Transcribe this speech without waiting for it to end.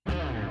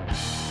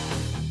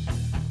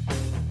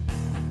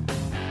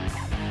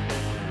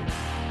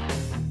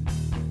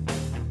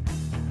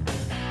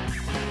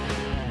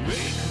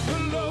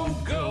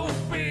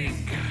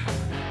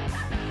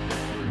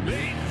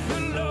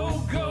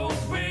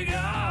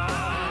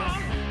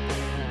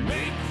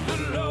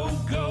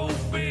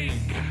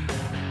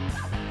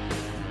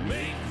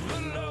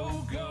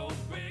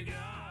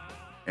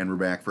And we're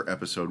back for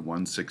episode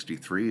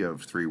 163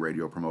 of 3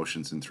 Radio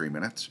Promotions in 3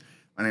 Minutes.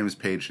 My name is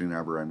Paige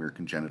Nienaber. I'm your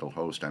congenital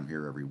host. I'm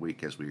here every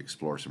week as we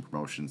explore some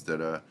promotions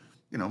that,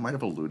 might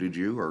have eluded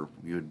you, or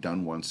you had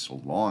done once a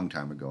long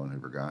time ago and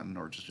had forgotten,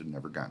 or just had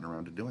never gotten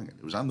around to doing it.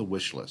 It was on the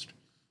wish list,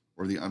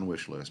 or the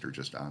unwish list, or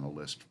just on a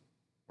list,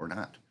 or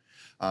not.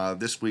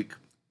 This week,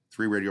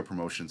 3 Radio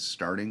Promotions,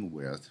 starting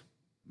with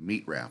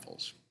meat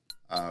raffles.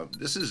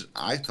 This is,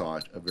 I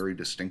thought, a very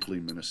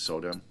distinctly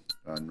Minnesota,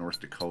 North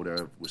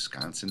Dakota,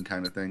 Wisconsin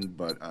kind of thing,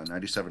 but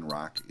 97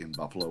 Rock in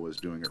Buffalo is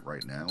doing it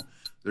right now.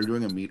 They're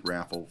doing a meat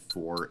raffle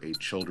for a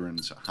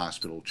children's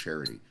hospital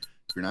charity.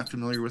 If you're not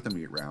familiar with a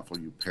meat raffle,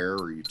 you pair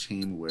or you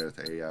team with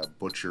a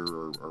butcher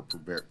or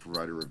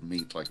provider of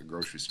meat like a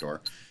grocery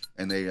store,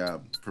 and they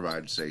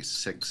provide, say,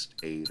 6,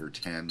 8, or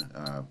 10,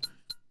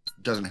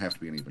 doesn't have to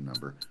be an even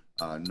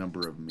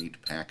number of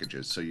meat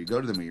packages. So you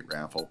go to the meat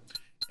raffle,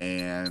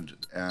 and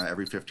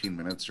every 15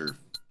 minutes or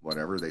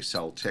whatever, they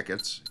sell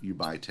tickets. You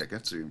buy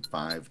tickets,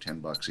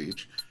 $5-10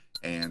 each,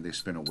 and they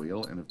spin a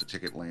wheel. And if the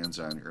ticket lands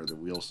on, or the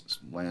wheel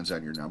lands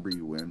on your number,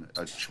 you win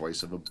a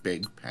choice of a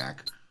big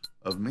pack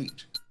of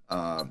meat.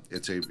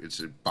 It's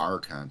a bar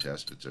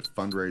contest. It's a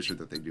fundraiser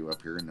that they do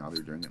up here, and now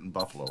they're doing it in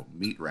Buffalo.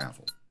 Meat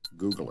raffle.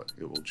 Google it.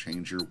 It will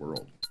change your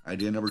world.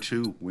 Idea number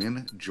 2: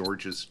 win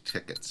George's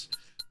tickets.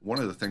 One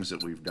of the things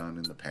that we've done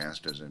in the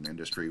past as an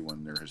industry,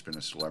 when there has been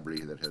a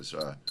celebrity that has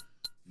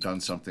done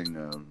something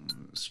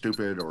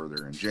stupid, or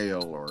they're in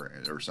jail,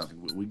 or something,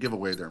 we give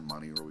away their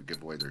money, or we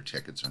give away their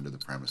tickets under the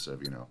premise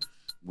of,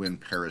 win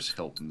Paris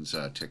Hilton's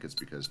tickets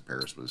because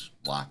Paris was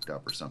locked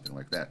up or something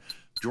like that.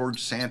 George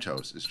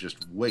Santos is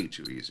just way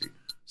too easy.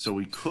 So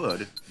we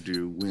could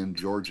do win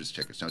George's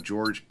tickets. Now,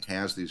 George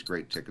has these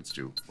great tickets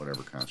to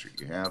whatever concert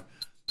you have,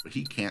 but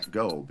he can't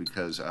go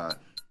because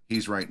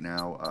he's right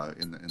now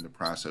in the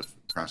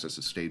process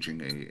of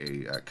staging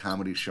a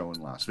comedy show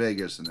in Las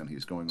Vegas, and then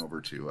he's going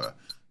over to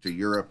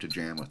Europe to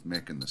jam with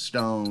Mick and the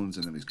Stones,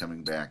 and then he's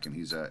coming back, and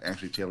he's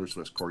actually Taylor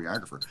Swift's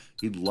choreographer.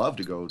 He'd love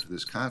to go to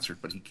this concert,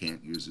 but he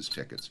can't use his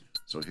tickets.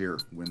 So here,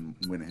 win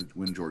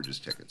George's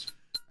tickets.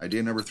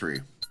 Idea number 3: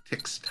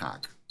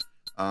 TikTok.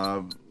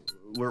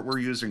 We're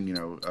using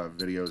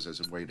videos as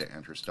a way to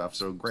enter stuff,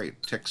 so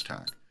great,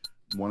 TikTok.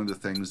 One of the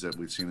things that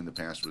we've seen in the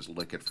past was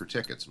Lick It for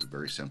tickets. It was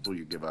very simple.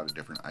 You give out a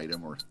different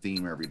item or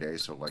theme every day,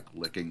 so like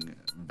licking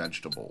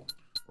vegetable,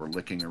 or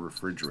licking a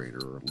refrigerator,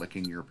 or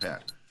licking your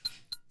pet.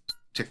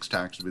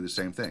 TikToks would be the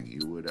same thing.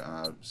 You would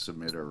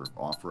submit or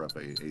offer up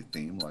a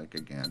theme, like,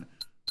 again,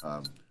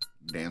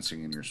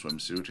 dancing in your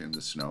swimsuit in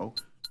the snow.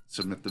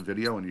 Submit the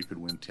video, and you could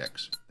win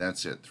ticks.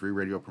 That's it. 3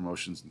 Radio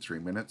Promotions in 3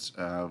 minutes.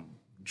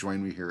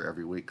 Join me here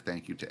every week.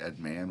 Thank you to Ed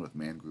Mann with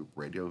Mann Group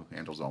Radio, who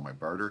handles all my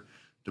barter.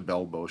 To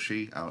Belle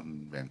Boshi out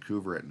in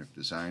Vancouver at Nook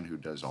Design, who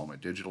does all my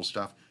digital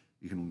stuff.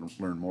 You can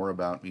learn more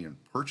about me and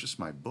purchase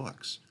my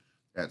books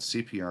at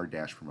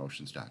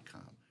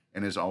cpr-promotions.com.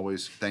 And as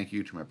always, thank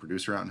you to my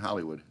producer out in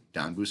Hollywood,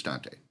 Don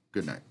Bustante.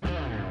 Good night.